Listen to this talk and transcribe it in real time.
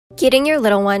Getting your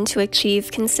little one to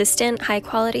achieve consistent,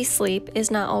 high-quality sleep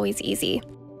is not always easy.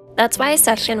 That's why a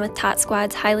session with Tot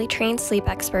Squad's highly trained sleep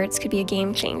experts could be a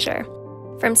game changer.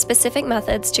 From specific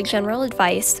methods to general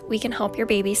advice, we can help your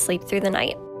baby sleep through the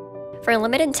night. For a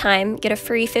limited time, get a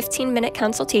free 15-minute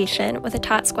consultation with a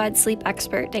Tot Squad sleep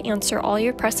expert to answer all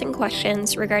your pressing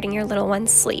questions regarding your little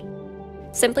one's sleep.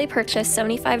 Simply purchase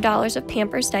 $75 of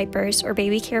Pampers diapers or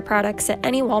baby care products at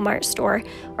any Walmart store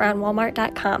or on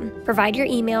walmart.com. Provide your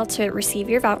email to receive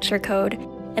your voucher code,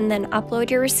 and then upload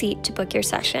your receipt to book your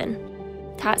session.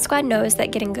 Tot Squad knows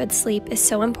that getting good sleep is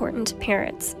so important to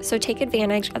parents, so take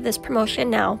advantage of this promotion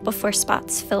now before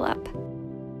spots fill up.